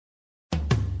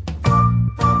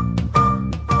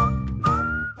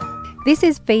This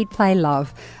is Feed, Play,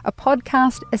 Love, a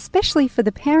podcast especially for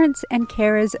the parents and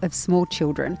carers of small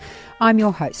children. I'm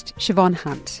your host, Siobhan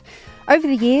Hunt. Over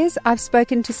the years, I've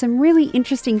spoken to some really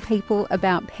interesting people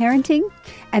about parenting,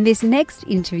 and this next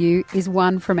interview is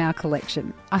one from our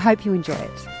collection. I hope you enjoy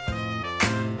it.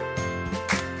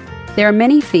 There are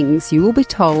many things you will be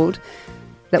told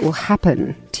that will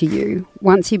happen to you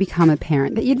once you become a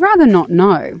parent that you'd rather not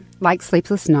know, like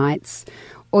sleepless nights,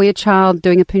 or your child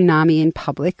doing a punami in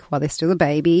public while they're still a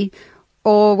baby,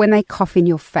 or when they cough in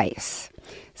your face.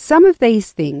 Some of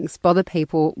these things bother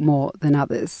people more than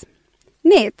others.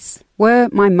 Nits were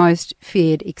my most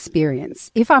feared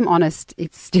experience. If I'm honest,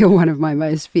 it's still one of my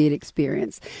most feared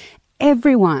experiences.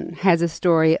 Everyone has a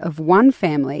story of one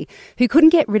family who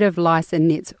couldn't get rid of lice and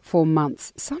nits for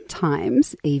months,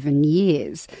 sometimes even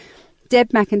years. Deb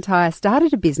McIntyre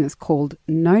started a business called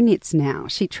No Nits Now.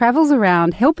 She travels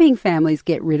around helping families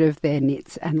get rid of their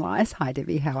nits and lice. Hi,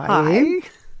 Debbie. How are you?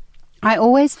 I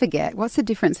always forget. What's the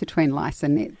difference between lice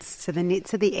and nits? So the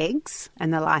nits are the eggs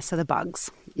and the lice are the bugs.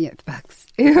 Yeah, the bugs.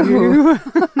 Ew.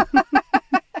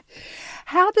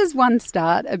 How does one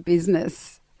start a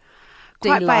business?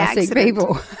 Quite by accident.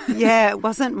 People. Yeah, it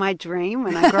wasn't my dream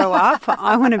when I grow up.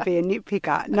 I want to be a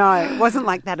nitpicker. No, it wasn't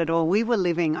like that at all. We were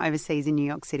living overseas in New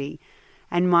York City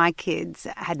and my kids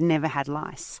had never had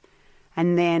lice.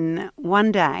 And then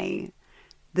one day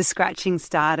the scratching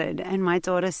started and my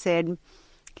daughter said,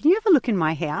 "Can you have a look in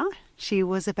my hair?" She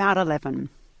was about 11.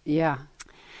 Yeah.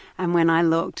 And when I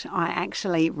looked, I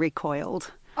actually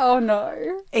recoiled. Oh,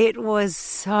 no. It was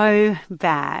so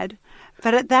bad.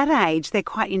 But at that age, they're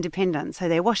quite independent. So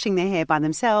they're washing their hair by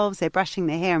themselves, they're brushing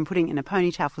their hair and putting it in a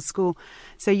ponytail for school.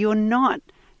 So you're not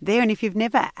there. And if you've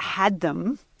never had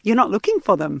them, you're not looking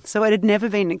for them. So it had never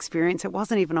been an experience. It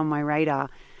wasn't even on my radar.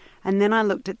 And then I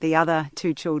looked at the other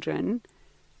two children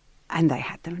and they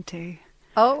had them too.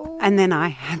 Oh. And then I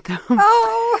had them.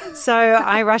 Oh. So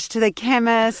I rushed to the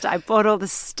chemist. I bought all the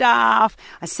stuff.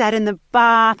 I sat in the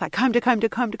bath. I combed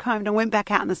and went back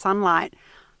out in the sunlight.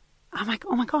 I'm like,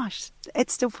 oh my gosh,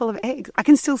 it's still full of eggs. I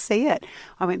can still see it.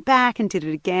 I went back and did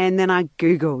it again. Then I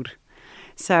Googled.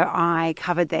 So I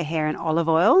covered their hair in olive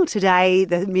oil. Today,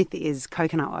 the myth is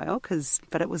coconut oil,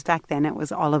 but it was back then, it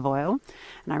was olive oil.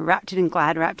 And I wrapped it in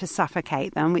Glad Wrap to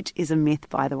suffocate them, which is a myth,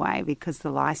 by the way, because the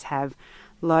lice have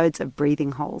loads of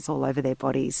breathing holes all over their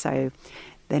bodies. So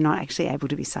they're not actually able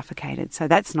to be suffocated. So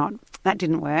that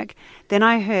didn't work. Then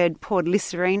I heard poured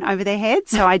Listerine over their heads.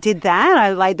 So I did that.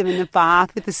 I laid them in the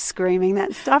bath with the screaming.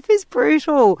 That stuff is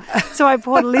brutal. So I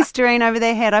poured Listerine over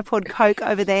their head. I poured Coke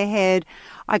over their head.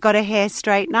 I got a hair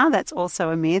straightener. That's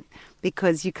also a myth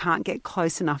because you can't get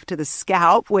close enough to the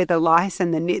scalp where the lice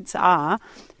and the nits are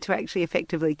to actually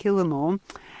effectively kill them all.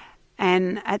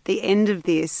 And at the end of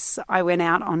this, I went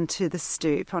out onto the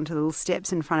stoop, onto the little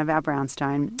steps in front of our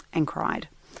brownstone and cried.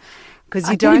 Because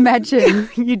I can imagine.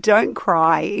 You don't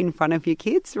cry in front of your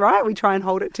kids, right? We try and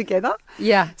hold it together.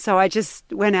 Yeah. So I just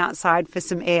went outside for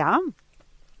some air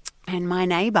and my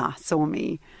neighbour saw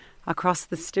me across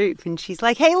the stoop and she's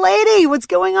like, "Hey, lady, what's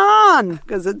going on?"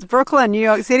 Because it's Brooklyn, New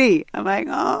York City. I'm like,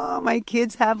 "Oh, my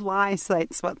kids have lice."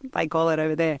 That's what they call it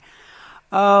over there.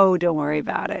 "Oh, don't worry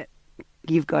about it.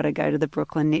 You've got to go to the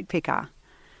Brooklyn Nitpicker."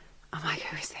 I'm like,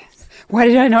 "Who is this?" Why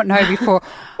did I not know before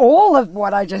all of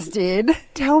what I just did?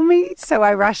 Tell me. So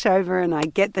I rush over and I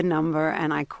get the number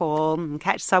and I call and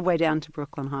catch subway down to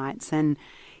Brooklyn Heights. And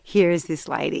here is this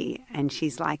lady and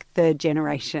she's like third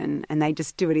generation and they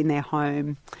just do it in their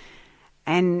home.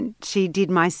 And she did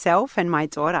myself and my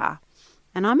daughter.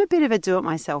 And I'm a bit of a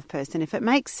do-it-myself person. If it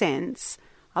makes sense,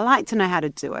 I like to know how to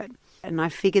do it. And I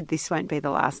figured this won't be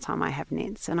the last time I have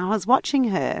nits. And I was watching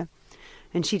her.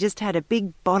 And she just had a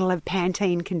big bottle of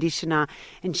Pantene conditioner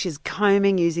and she's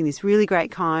combing using this really great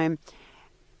comb.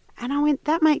 And I went,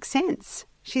 that makes sense.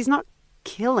 She's not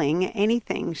killing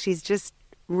anything. She's just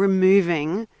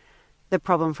removing the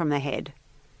problem from the head.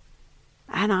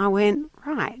 And I went,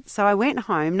 right. So I went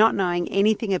home not knowing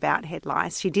anything about head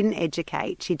lice. She didn't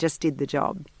educate. She just did the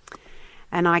job.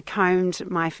 And I combed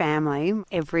my family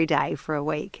every day for a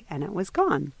week and it was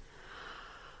gone.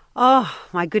 Oh,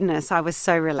 my goodness, I was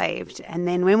so relieved. And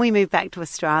then when we moved back to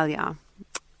Australia,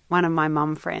 one of my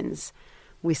mum friends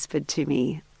whispered to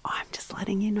me, "Oh, I'm just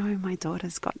letting you know my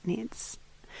daughter's got nits."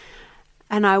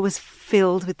 And I was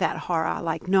filled with that horror,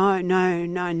 like, no,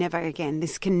 never again.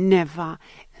 This can never,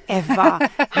 ever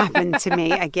happen to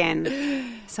me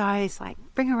again. So I was like,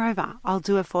 bring her over. I'll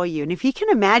do it for you. And if you can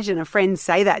imagine a friend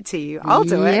say that to you, I'll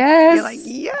do it. You're like,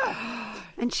 yeah.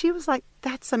 And she was like,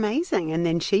 that's amazing. And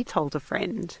then she told a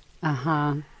friend.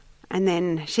 Uh-huh. And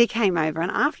then she came over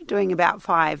and after doing about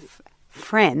 5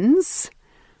 friends,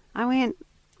 I went,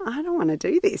 I don't want to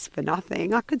do this for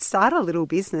nothing. I could start a little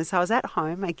business. I was at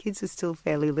home. My kids were still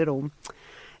fairly little.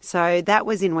 So that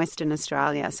was in Western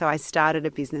Australia. So I started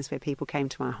a business where people came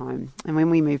to my home. And when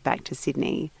we moved back to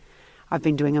Sydney, I've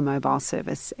been doing a mobile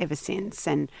service ever since.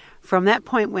 And from that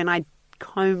point when I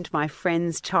combed my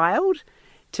friend's child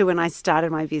to when I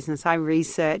started my business, I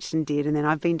researched and did. And then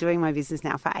I've been doing my business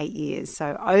now for 8 years.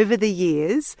 So over the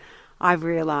years, I've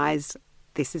realised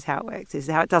this is how it works. This is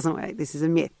how it doesn't work. This is a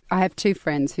myth. I have two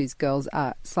friends whose girls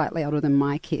are slightly older than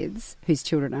my kids, whose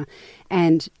children are.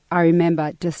 And I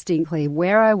remember distinctly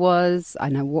where I was. I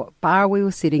know what bar we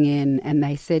were sitting in. And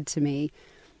they said to me,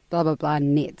 blah, blah, blah,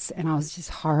 knits. And I was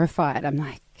just horrified. I'm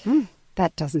like,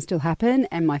 that doesn't still happen.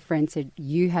 And my friend said,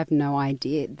 you have no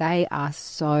idea. They are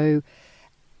so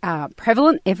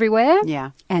prevalent everywhere.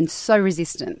 Yeah. And so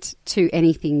resistant to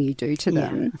anything you do to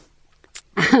them.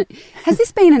 Has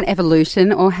this been an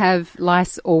evolution, or have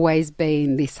lice always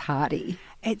been this hardy?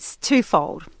 It's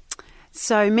twofold.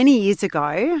 So many years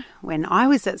ago, when I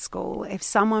was at school, if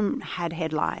someone had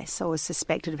head lice or was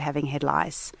suspected of having head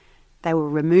lice, they were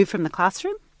removed from the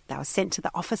classroom. They were sent to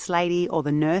the office lady or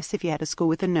the nurse if you had a school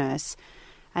with a nurse,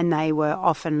 and they were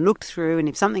often looked through, and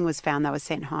if something was found, they were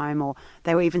sent home, or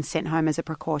they were even sent home as a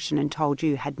precaution and told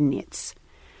you had nits.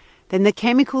 Then the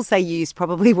chemicals they used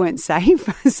probably weren't safe.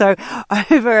 So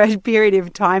over a period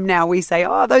of time now, we say,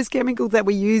 oh, those chemicals that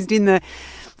we used in the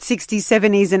 60s,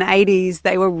 70s and 80s,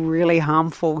 they were really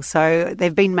harmful. So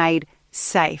they've been made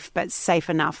safe, but safe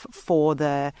enough for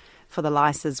the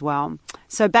lice as well.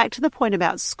 So back to the point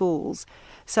about schools.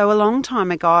 So a long time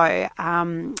ago,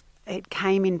 it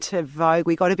came into vogue.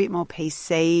 We got a bit more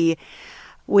PC.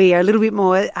 We are a little bit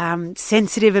more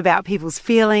sensitive about people's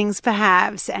feelings,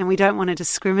 perhaps, and we don't want to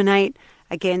discriminate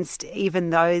against even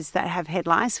those that have head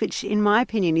lice, which in my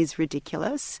opinion is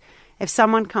ridiculous. If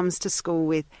someone comes to school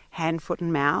with hand, foot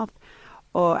and mouth,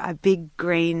 or a big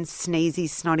green sneezy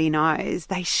snotty nose,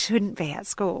 they shouldn't be at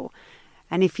school.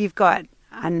 And if you've got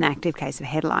an active case of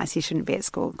head lice, you shouldn't be at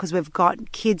school, because we've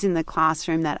got kids in the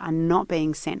classroom that are not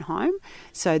being sent home.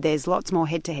 So there's lots more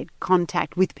head-to-head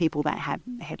contact with people that have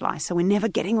head lice. So we're never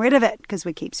getting rid of it because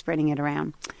we keep spreading it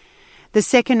around. The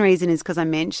second reason is because I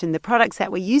mentioned the products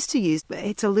that we used to use,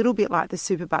 it's a little bit like the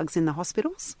superbugs in the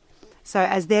hospitals. So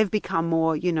as they've become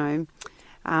more, they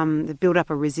build up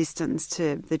a resistance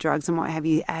to the drugs and what have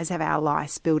you, as have our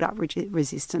lice build up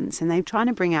resistance. And they're trying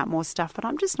to bring out more stuff, but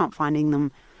I'm just not finding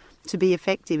them to be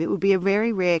effective. It would be a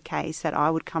very rare case that I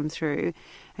would come through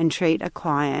and treat a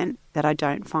client that I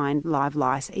don't find live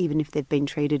lice, even if they've been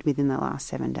treated within the last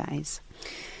 7 days.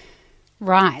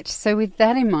 Right. So with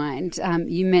that in mind,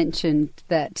 you mentioned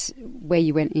that where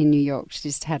you went in New York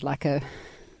just had like a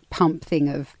pump thing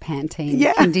of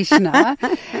Pantene conditioner.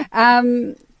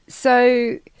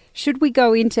 So should we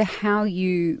go into how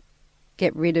you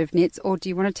get rid of nits, or do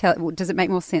you want to does it make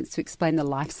more sense to explain the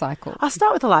life cycle? I'll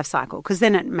start with the life cycle because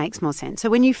then it makes more sense. So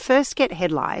when you first get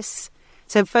head lice,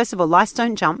 so first of all, lice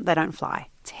don't jump, they don't fly.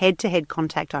 It's head-to-head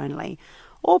contact only,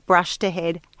 or brush to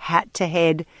head, hat to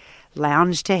head,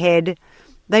 lounge to head.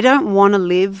 They don't want to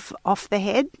live off the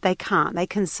head. They can't. They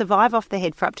can survive off the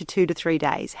head for up to 2 to 3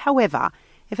 days. However,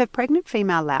 if a pregnant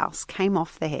female louse came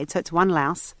off the head, so it's one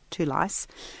louse, 2 lice.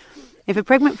 If a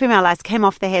pregnant female louse came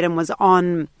off the head and was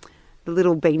on the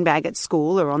little beanbag at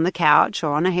school or on the couch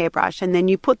or on a hairbrush, and then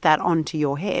you put that onto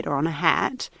your head or on a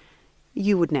hat,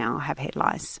 you would now have head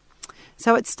lice.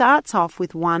 So it starts off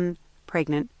with one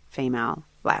pregnant female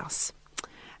louse.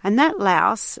 And that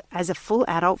louse, as a full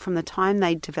adult, from the time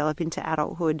they develop into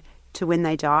adulthood to when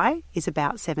they die, is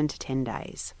about 7 to 10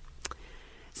 days.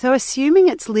 So assuming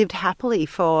it's lived happily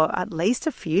for at least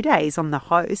a few days on the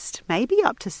host, maybe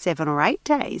up to 7 or 8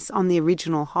 days on the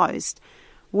original host,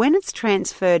 when it's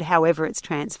transferred, however it's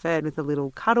transferred, with a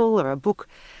little cuddle or a book,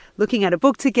 looking at a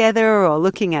book together or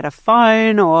looking at a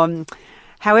phone, or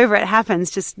however it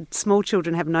happens, just small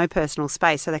children have no personal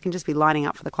space, so they can just be lining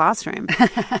up for the classroom.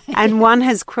 And one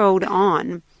has crawled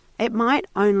on, it might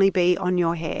only be on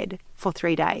your head for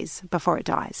 3 days before it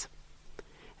dies.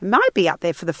 It might be up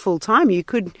there for the full time. You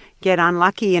could get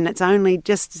unlucky and it's only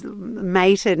just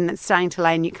mated and it's starting to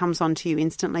lay and it comes onto you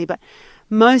instantly. But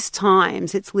most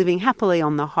times it's living happily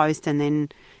on the host, and then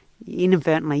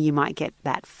inadvertently you might get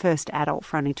that first adult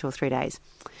for only 2 or 3 days.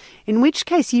 In which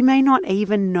case you may not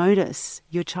even notice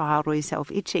your child or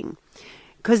yourself itching,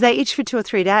 because they itch for 2 or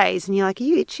 3 days and you're like, are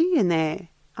you itchy? And they're,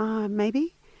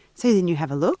 maybe. So then you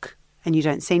have a look and you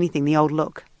don't see anything, the old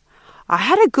look. I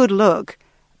had a good look,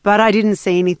 but I didn't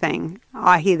see anything.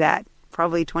 I hear that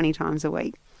probably 20 times a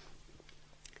week.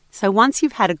 So once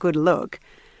you've had a good look,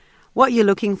 what you're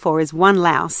looking for is one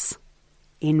louse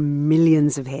in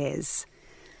millions of hairs.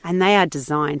 And they are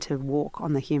designed to walk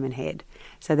on the human head.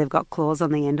 So they've got claws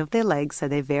on the end of their legs, so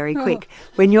they're very quick.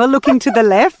 When you're looking to the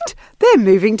left, they're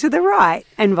moving to the right,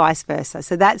 and vice versa.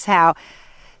 So that's how.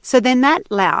 So then that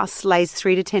louse lays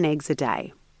 3 to 10 eggs a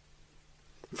day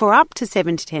for up to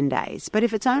 7 to 10 days. But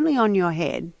if it's only on your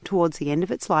head towards the end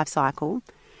of its life cycle,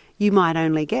 you might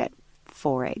only get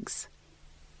 4 eggs,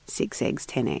 6 eggs,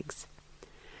 10 eggs.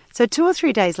 So 2 or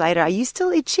 3 days later, are you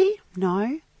still itchy?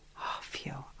 No. Oh,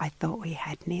 phew, I thought we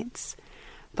had nits.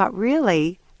 But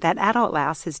really, that adult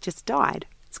louse has just died.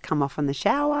 It's come off in the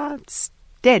shower, it's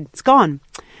dead, it's gone.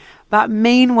 But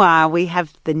meanwhile, we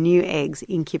have the new eggs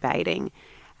incubating.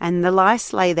 And the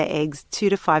lice lay their eggs 2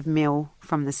 to 5 mil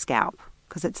from the scalp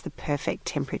because it's the perfect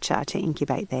temperature to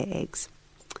incubate their eggs.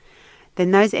 Then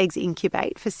those eggs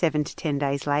incubate for 7 to 10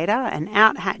 days later, and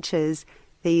out hatches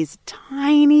these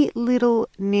tiny little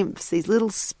nymphs, these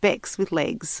little specks with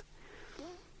legs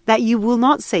that you will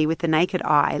not see with the naked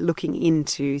eye looking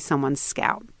into someone's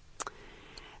scalp.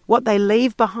 What they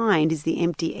leave behind is the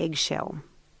empty eggshell.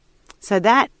 So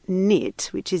that nit,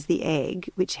 which is the egg,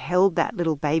 which held that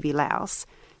little baby louse,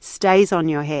 stays on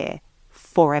your hair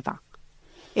forever.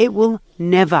 It will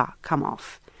never come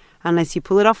off unless you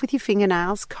pull it off with your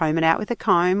fingernails, comb it out with a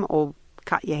comb, or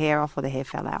cut your hair off or the hair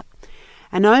fell out.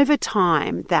 And over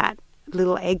time, that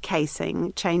little egg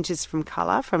casing changes from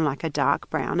colour from like a dark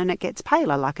brown, and it gets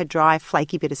paler, like a dry,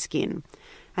 flaky bit of skin.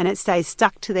 And it stays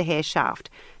stuck to the hair shaft.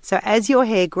 So as your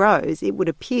hair grows, it would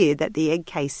appear that the egg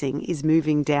casing is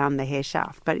moving down the hair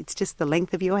shaft, but it's just the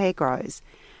length of your hair grows.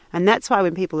 And that's why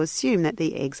when people assume that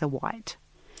the eggs are white.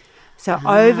 So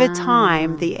over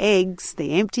time, the eggs,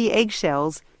 the empty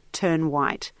eggshells, turn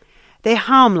white. They're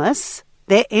harmless,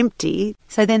 they're empty.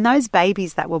 So then those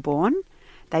babies that were born,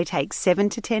 they take 7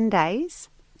 to 10 days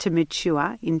to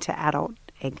mature into adult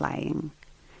egg-laying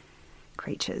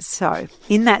creatures. So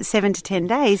in that 7 to 10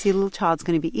 days, your little child's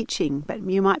going to be itching, but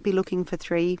you might be looking for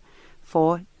 3,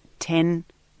 4, 10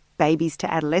 babies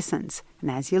to adolescence.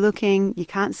 And as you're looking, you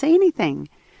can't see anything.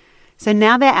 So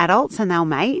now they're adults and they'll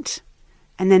mate,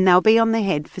 and then they'll be on the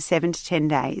head for 7 to 10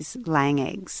 days laying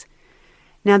eggs.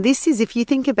 Now this is, if you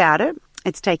think about it,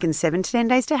 it's taken 7 to 10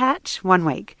 days to hatch, 1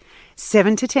 week.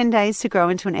 7 to 10 days to grow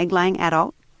into an egg-laying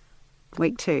adult,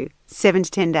 week 2. 7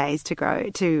 to 10 days to grow,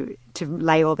 to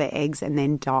lay all their eggs and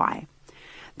then die.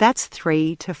 That's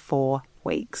 3 to 4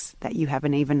 weeks that you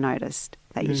haven't even noticed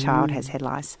that your child has head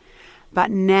lice. But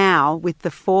now, with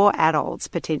the 4 adults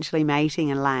potentially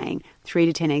mating and laying 3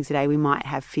 to 10 eggs a day, we might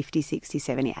have 50, 60,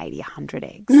 70, 80, 100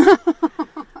 eggs.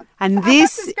 And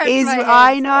this is,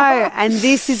 I know, and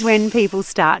this is when people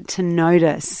start to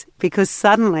notice, because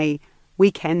suddenly we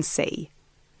can see.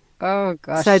 Oh,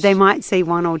 gosh. So they might see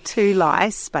 1 or 2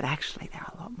 lice, but actually there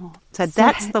are a lot more. So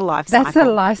that's the life cycle. That's the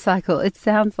life cycle. It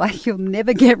sounds like you'll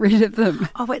never get rid of them.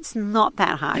 Oh, it's not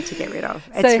that hard to get rid of.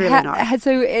 It's really not.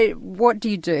 So what do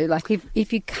you do? Like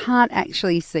if you can't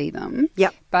actually see them,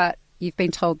 but you've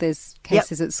been told there's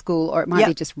cases at school, or it might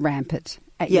be just rampant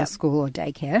at your school or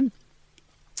daycare,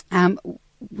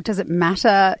 does it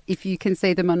matter if you can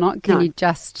see them or not? Can you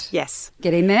just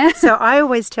get in there? So I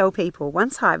always tell people,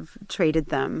 once I've treated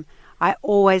them, I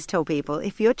always tell people,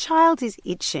 if your child is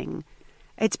itching,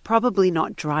 it's probably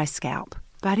not dry scalp.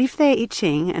 But if they're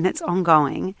itching and it's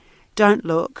ongoing, don't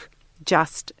look,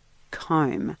 just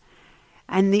comb.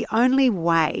 And the only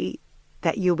way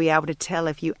that you'll be able to tell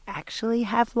if you actually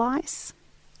have lice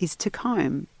is to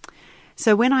comb.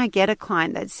 So when I get a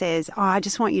client that says, oh, I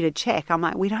just want you to check, I'm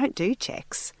like, we don't do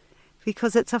checks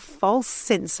because it's a false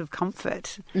sense of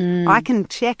comfort. I can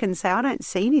check and say, I don't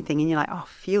see anything. And you're like, oh,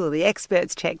 phew, the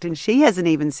expert's checked and she hasn't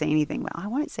even seen anything. Well, I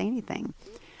won't see anything.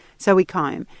 So we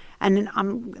comb. And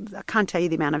I can't tell you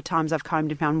the amount of times I've combed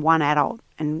and found 1 adult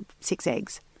and 6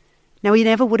 eggs. Now, we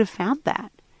never would have found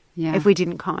that if we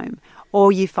didn't comb.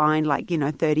 Or you find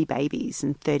 30 babies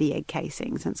and 30 egg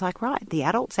casings. And it's like, right, the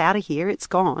adult's out of here, it's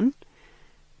gone.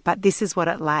 But this is what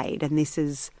it laid and this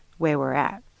is where we're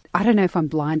at. I don't know if I'm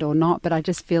blind or not, but I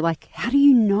just feel like, how do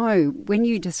you know when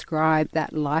you describe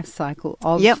that life cycle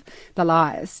of the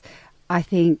lice? I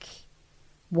think,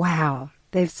 wow,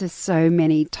 there's just so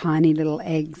many tiny little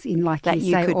eggs in, like that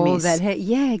you say, all miss. That.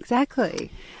 Yeah, exactly.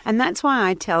 And that's why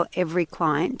I tell every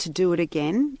client to do it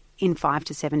again in 5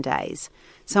 to 7 days.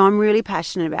 So I'm really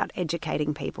passionate about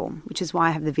educating people, which is why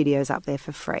I have the videos up there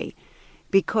for free,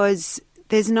 because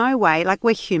there's no way,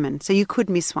 we're human, so you could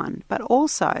miss one. But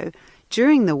also,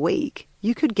 during the week,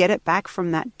 you could get it back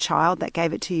from that child that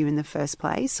gave it to you in the first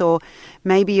place. Or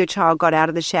maybe your child got out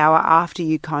of the shower after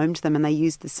you combed them and they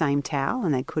used the same towel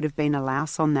and there could have been a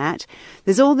louse on that.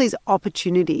 There's all these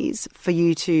opportunities for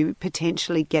you to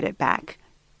potentially get it back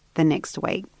the next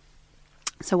week.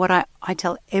 So what I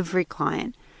tell every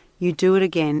client, you do it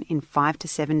again in 5 to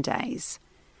 7 days.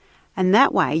 And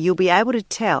that way you'll be able to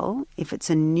tell if it's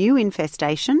a new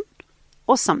infestation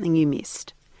or something you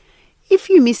missed. If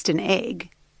you missed an egg,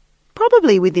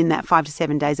 probably within that 5 to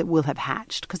 7 days it will have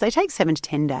hatched, because they take 7 to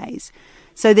 10 days.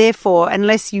 So therefore,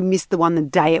 unless you missed the one the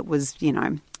day it was,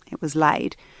 it was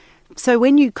laid. So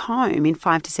when you comb in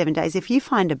 5 to 7 days, if you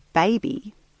find a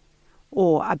baby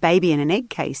or a baby in an egg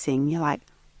casing, you're like,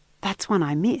 that's one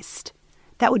I missed.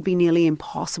 That would be nearly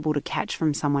impossible to catch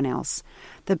from someone else.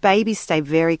 The babies stay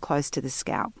very close to the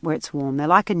scalp where it's warm. They're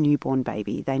like a newborn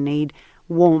baby. They need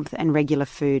warmth and regular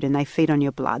food, and they feed on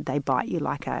your blood. They bite you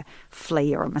like a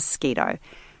flea or a mosquito.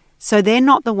 So they're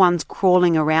not the ones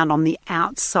crawling around on the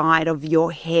outside of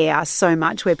your hair so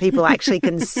much where people actually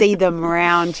can see them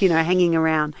around, hanging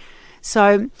around.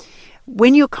 So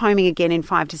when you're combing again in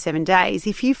 5 to 7 days,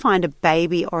 if you find a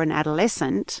baby or an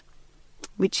adolescent,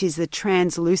 which is the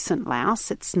translucent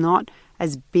louse, it's not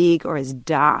as big or as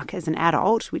dark as an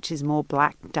adult, which is more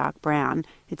black, dark brown.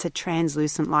 It's a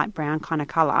translucent light brown kind of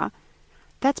colour.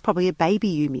 That's probably a baby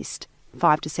you missed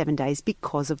 5 to 7 days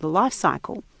because of the life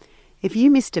cycle. If you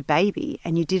missed a baby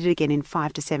and you did it again in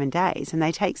 5 to 7 days, and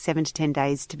they take 7 to 10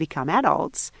 days to become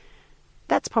adults,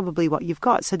 that's probably what you've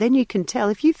got. So then you can tell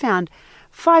if you found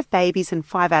 5 babies and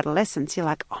 5 adolescents, you're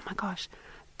like, oh my gosh,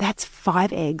 that's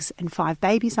 5 eggs and 5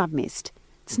 babies I've missed.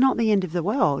 It's not the end of the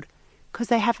world because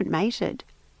they haven't mated.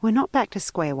 We're not back to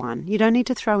square one. You don't need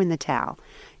to throw in the towel.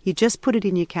 You just put it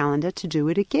in your calendar to do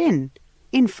it again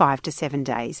in 5 to 7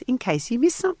 days in case you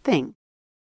miss something.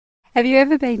 Have you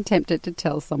ever been tempted to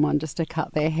tell someone just to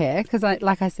cut their hair? Because,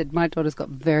 like I said, my daughter's got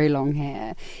very long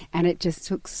hair and it just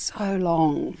took so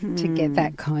long to get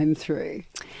that comb through.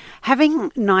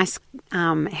 Having nice,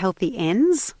 healthy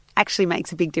ends actually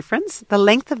makes a big difference. The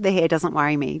length of the hair doesn't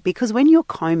worry me, because when you're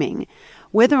combing,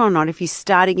 whether or not if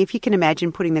you can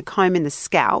imagine putting the comb in the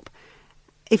scalp,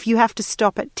 if you have to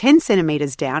stop at 10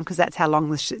 centimetres down, because that's how long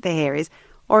the hair is,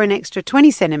 or an extra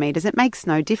 20 centimetres, it makes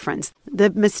no difference. The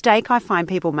mistake I find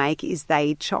people make is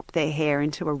they chop their hair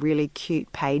into a really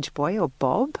cute page boy or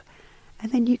bob,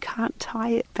 and then you can't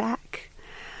tie it back.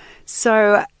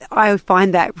 So I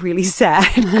find that really sad,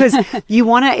 because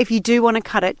if you do want to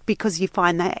cut it because you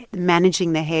find that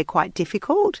managing the hair quite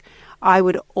difficult, I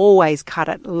would always cut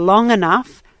it long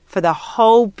enough for the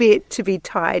whole bit to be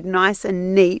tied nice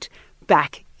and neat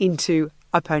back into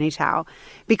a ponytail,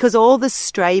 because all the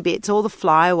stray bits, all the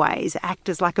flyaways act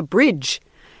as like a bridge.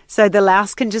 So the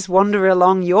louse can just wander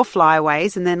along your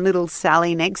flyaways, and then little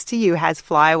Sally next to you has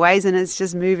flyaways, and it's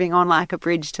just moving on like a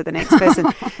bridge to the next person.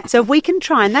 So if we can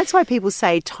try, and that's why people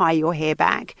say tie your hair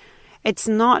back. It's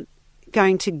not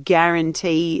going to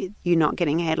guarantee you not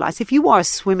getting head lice. If you wore a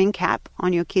swimming cap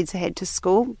on your kid's head to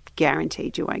school,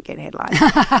 guaranteed you won't get head lice.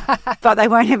 But they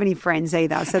won't have any friends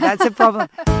either, so that's a problem.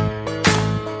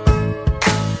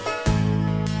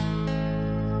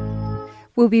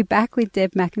 We'll be back with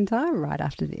Deb McIntyre right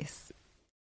after this.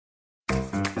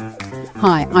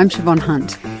 Hi, I'm Siobhan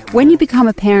Hunt. When you become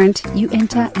a parent, you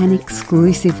enter an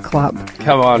exclusive club.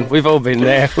 Come on, we've all been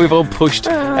there. We've all pushed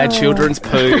our children's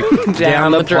poo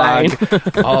down the plug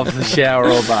of the shower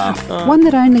or bath. One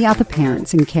that only other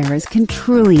parents and carers can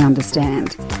truly understand.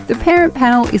 The Parent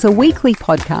Panel is a weekly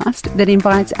podcast that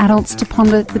invites adults to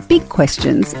ponder the big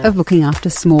questions of looking after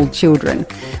small children,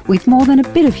 with more than a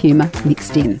bit of humour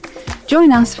mixed in.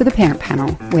 Join us for The Parent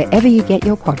Panel, wherever you get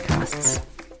your podcasts.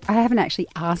 I haven't actually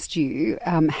asked you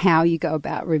how you go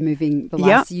about removing the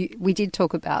lice. Yep. We did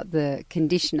talk about the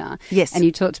conditioner. Yes. And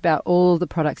you talked about all the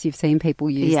products you've seen people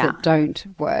use that don't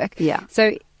work. Yeah.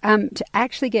 So to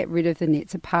actually get rid of the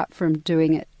nits, apart from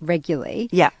doing it regularly,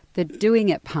 the doing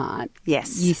it part,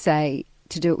 yes, you say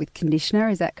to do it with conditioner,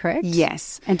 is that correct?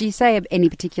 Yes. And do you say any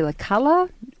particular colour?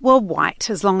 Well, white,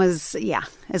 as long as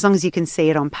you can see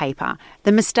it on paper.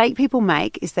 The mistake people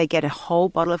make is they get a whole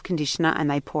bottle of conditioner and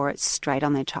they pour it straight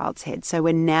on their child's head. So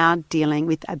we're now dealing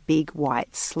with a big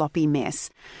white sloppy mess.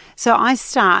 So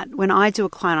when I do a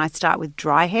client, I start with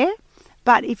dry hair.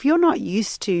 But if you're not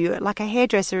used to, like a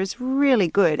hairdresser is really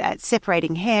good at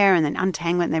separating hair and then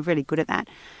untangling, and they're really good at that.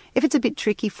 If it's a bit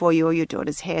tricky for you, or your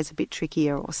daughter's hair is a bit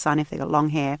trickier, or son if they've got long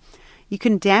hair, you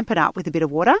can damp it up with a bit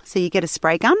of water. So you get a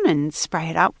spray gun and spray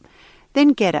it up. Then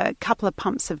get a couple of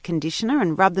pumps of conditioner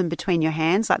and rub them between your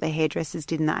hands like the hairdressers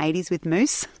did in the 80s with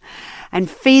mousse, and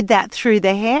feed that through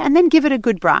the hair, and then give it a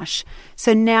good brush.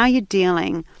 So now you're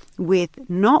dealing with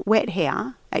not wet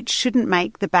hair. It shouldn't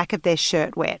make the back of their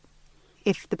shirt wet.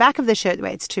 If the back of the shirt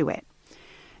wet, it's too wet.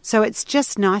 So it's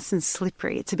just nice and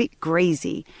slippery. It's a bit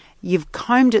greasy. You've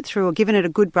combed it through or given it a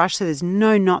good brush so there's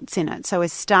no knots in it. So we're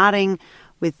starting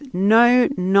with no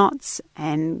knots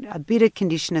and a bit of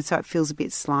conditioner so it feels a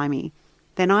bit slimy,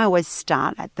 then I always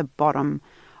start at the bottom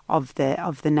of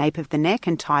the nape of the neck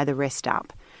and tie the rest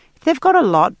up. If they've got a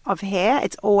lot of hair,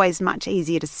 it's always much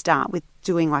easier to start with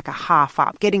doing like a half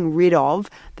up, getting rid of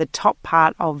the top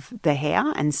part of the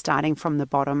hair and starting from the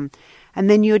bottom. And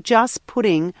then you're just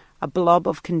putting a blob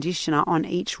of conditioner on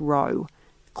each row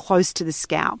close to the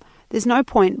scalp. There's no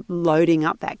point loading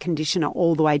up that conditioner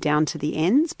all the way down to the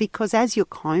ends, because as you're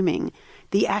combing,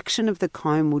 the action of the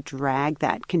comb will drag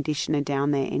that conditioner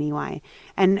down there anyway.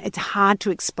 And it's hard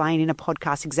to explain in a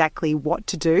podcast exactly what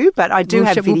to do, but I do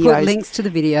have videos. We'll put links to the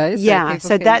videos. Yeah,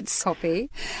 so that's... copy.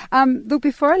 Look,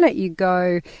 before I let you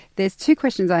go, there's 2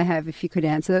 questions I have if you could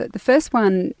answer. The first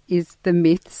one is the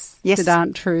myths that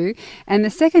aren't true. And the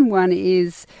second one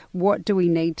is, what do we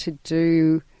need to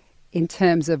do in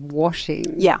terms of washing?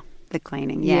 Yeah. The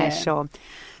cleaning, yeah, sure.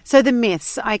 So the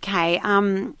myths, okay.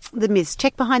 The myths,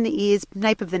 check behind the ears,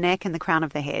 nape of the neck and the crown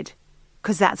of the head,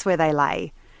 because that's where they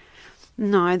lay.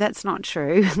 No, that's not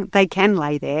true. They can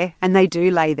lay there, and they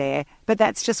do lay there, but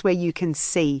that's just where you can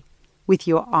see with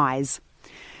your eyes.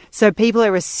 So people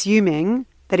are assuming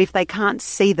that if they can't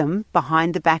see them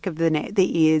behind the back of the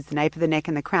ears, the nape of the neck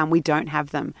and the crown, we don't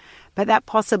have them. But that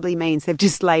possibly means they've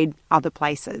just laid other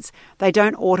places. They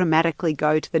don't automatically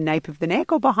go to the nape of the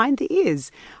neck or behind the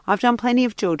ears. I've done plenty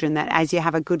of children that as you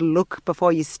have a good look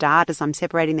before you start, as I'm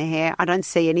separating the hair, I don't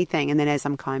see anything. And then as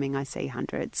I'm combing, I see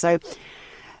hundreds. So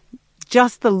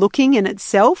just the looking in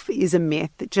itself is a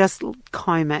myth. Just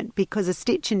comb it, because a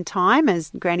stitch in time,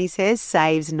 as Granny says,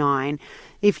 saves 9.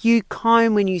 If you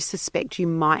comb when you suspect you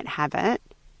might have it,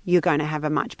 you're going to have a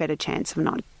much better chance of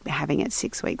not having it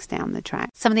 6 weeks down the track.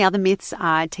 Some of the other myths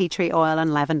are tea tree oil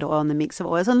and lavender oil and the mix of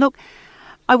oils. And look,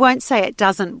 I won't say it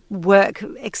doesn't work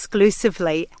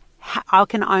exclusively. I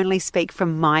can only speak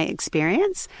from my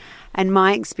experience. And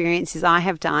my experience is I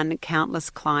have done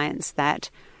countless clients that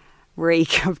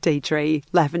reek of tea tree,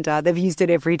 lavender. They've used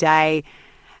it every day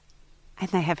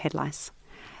and they have head lice.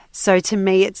 So to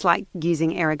me, it's like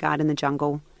using Aerogard in the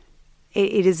jungle.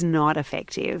 It is not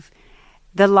effective.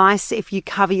 The lice, if you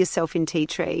cover yourself in tea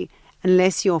tree,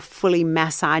 unless you're fully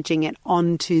massaging it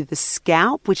onto the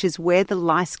scalp, which is where the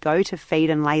lice go to feed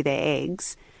and lay their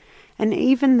eggs, and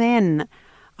even then,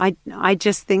 I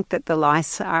just think that the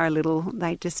lice are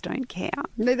they just don't care.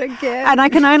 They don't care. And I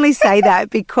can only say that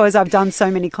because I've done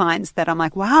so many clients that I'm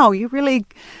like, wow, you're really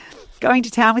going to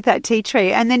town with that tea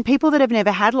tree. And then people that have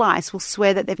never had lice will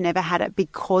swear that they've never had it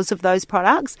because of those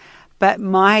products. But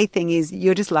my thing is,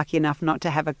 you're just lucky enough not to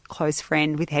have a close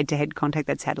friend with head-to-head contact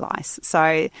that's had lice.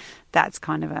 So that's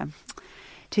kind of a...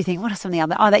 Do you think, what are some of the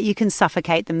other... Oh, that you can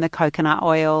suffocate them, the coconut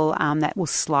oil, that will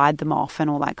slide them off and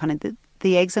all that kind of...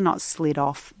 The eggs are not slid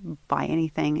off by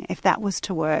anything. If that was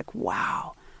to work,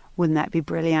 wow, wouldn't that be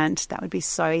brilliant? That would be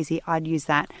so easy. I'd use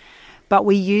that. But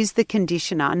we use the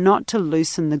conditioner not to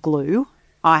loosen the glue.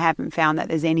 I haven't found that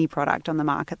there's any product on the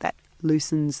market that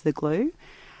loosens the glue.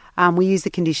 We use the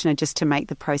conditioner just to make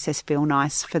the process feel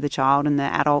nice for the child and the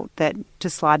adult, that to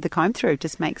slide the comb through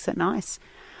just makes it nice.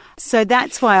 So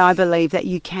that's why I believe that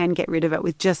you can get rid of it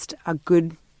with just a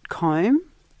good comb,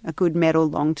 a good metal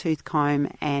long tooth comb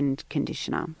and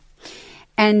conditioner.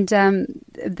 And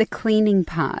the cleaning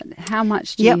part, how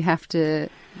much do you have to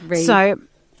read? So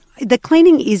the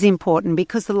cleaning is important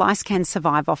because the lice can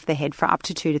survive off the head for up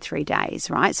to 2 to 3 days,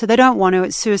 right? So they don't want to,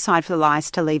 it's suicide for the lice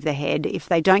to leave the head. If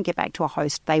they don't get back to a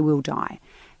host, they will die.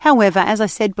 However, as I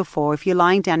said before, if you're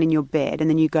lying down in your bed and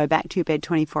then you go back to your bed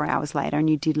 24 hours later and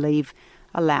you did leave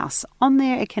a louse on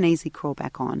there, it can easily crawl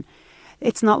back on.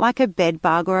 It's not like a bed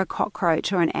bug or a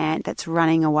cockroach or an ant that's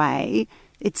running away.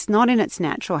 It's not in its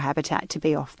natural habitat to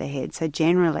be off the head. So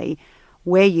generally,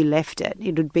 where you left it,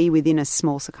 it would be within a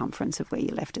small circumference of where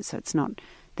you left it. So it's not,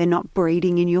 they're not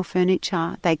breeding in your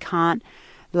furniture. They can't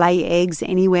lay eggs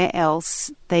anywhere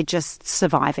else. They're just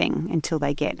surviving until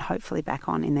they get hopefully back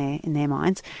on in their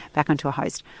minds, back onto a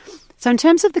host. So in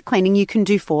terms of the cleaning, you can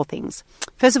do 4 things.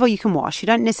 First of all, you can wash. You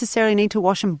don't necessarily need to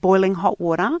wash in boiling hot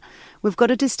water. We've got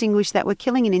to distinguish that we're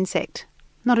killing an insect,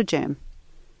 not a germ.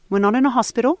 We're not in a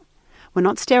hospital. We're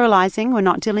not sterilising. We're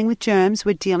not dealing with germs.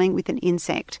 We're dealing with an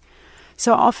insect.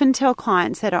 So I often tell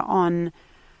clients that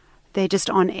they're just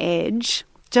on edge,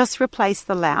 just replace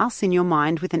the louse in your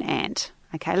mind with an ant.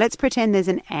 Okay, let's pretend there's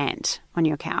an ant on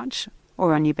your couch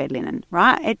or on your bed linen,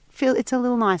 right? It's a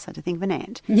little nicer to think of an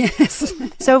ant. Yes.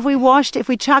 So if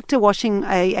we chucked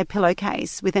a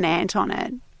pillowcase with an ant on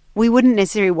it, we wouldn't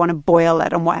necessarily want to boil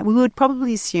it. And we would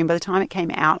probably assume by the time it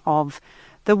came out of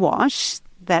the wash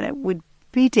that it would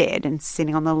be dead and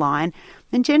sitting on the line.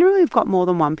 And generally we've got more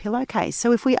than one pillowcase.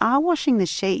 So if we are washing the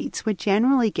sheets, we're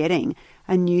generally getting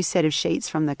a new set of sheets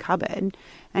from the cupboard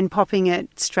and popping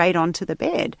it straight onto the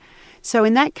bed. So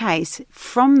in that case,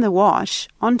 from the wash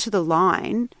onto the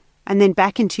line and then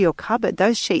back into your cupboard,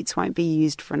 those sheets won't be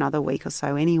used for another week or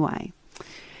so anyway.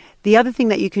 The other thing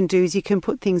that you can do is you can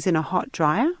put things in a hot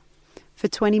dryer for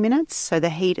 20 minutes. So the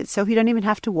heat itself, you don't even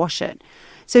have to wash it.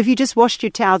 So if you just washed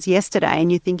your towels yesterday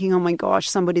and you're thinking, oh my gosh,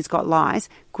 somebody's got lice,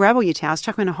 grab all your towels,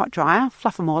 chuck them in a hot dryer,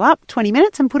 fluff them all up, 20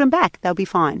 minutes and put them back. They'll be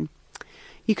fine.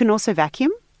 You can also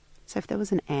vacuum. So if there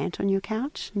was an ant on your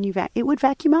couch, and it would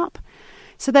vacuum up.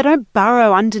 So they don't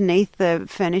burrow underneath the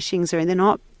furnishings, or they're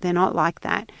not like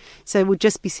that. So it would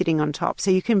just be sitting on top.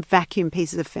 So you can vacuum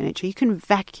pieces of furniture. You can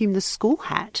vacuum the school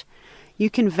hat. You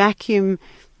can vacuum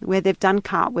where they've done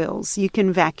cartwheels. You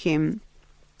can vacuum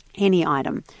any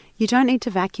item. You don't need to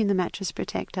vacuum the mattress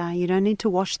protector. You don't need to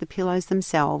wash the pillows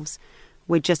themselves.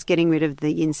 We're just getting rid of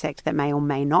the insect that may or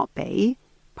may not be,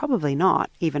 probably not,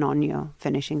 even on your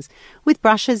furnishings. With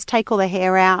brushes, take all the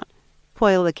hair out,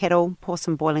 boil the kettle, pour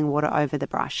some boiling water over the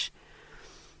brush.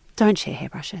 Don't share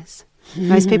hairbrushes.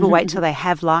 Most people wait till they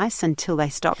have lice until they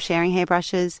stop sharing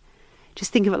hairbrushes.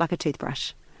 Just think of it like a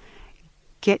toothbrush.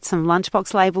 Get some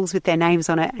lunchbox labels with their names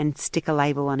on it and stick a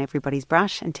label on everybody's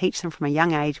brush and teach them from a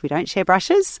young age we don't share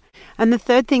brushes. And the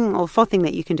third thing or fourth thing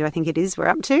that you can do, I think it is, we're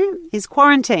up to, is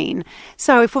quarantine.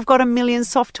 So if we've got a million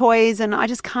soft toys and I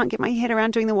just can't get my head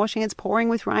around doing the washing, it's pouring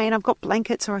with rain, I've got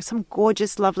blankets or some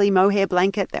gorgeous, lovely mohair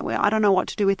blanket that I don't know what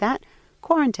to do with that,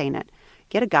 quarantine it.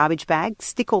 Get a garbage bag,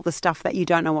 stick all the stuff that you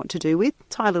don't know what to do with,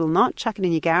 tie a little knot, chuck it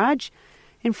in your garage.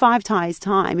 In 5 days'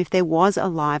 time, if there was a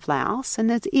live louse, and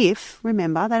that's if,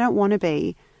 remember, they don't want to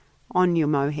be on your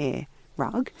mohair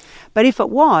rug, but if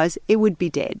it was, it would be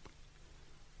dead.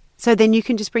 So then you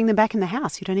can just bring them back in the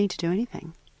house. You don't need to do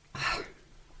anything.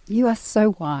 You are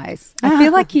so wise. I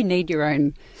feel like you need your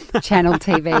own channel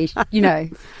TV,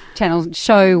 channel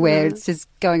show where it's just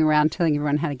going around telling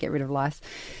everyone how to get rid of lice.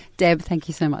 Deb, thank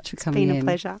you so much for coming in. It's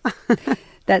been a pleasure.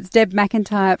 That's Deb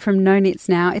McIntyre from No Knits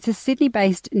Now. It's a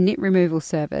Sydney-based knit removal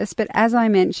service, but as I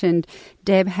mentioned,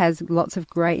 Deb has lots of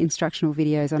great instructional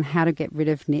videos on how to get rid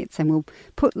of knits, and we'll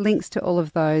put links to all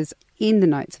of those in the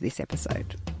notes of this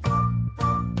episode.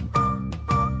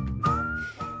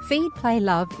 Feed, Play,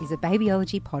 Love is a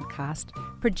babyology podcast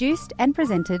produced and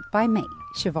presented by me,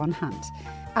 Siobhan Hunt.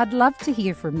 I'd love to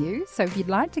hear from you, so if you'd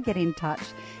like to get in touch,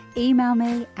 email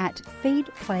me at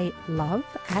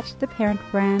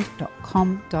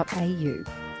feedplaylove@theparentbrand.com.au.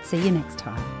 See you next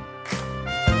time.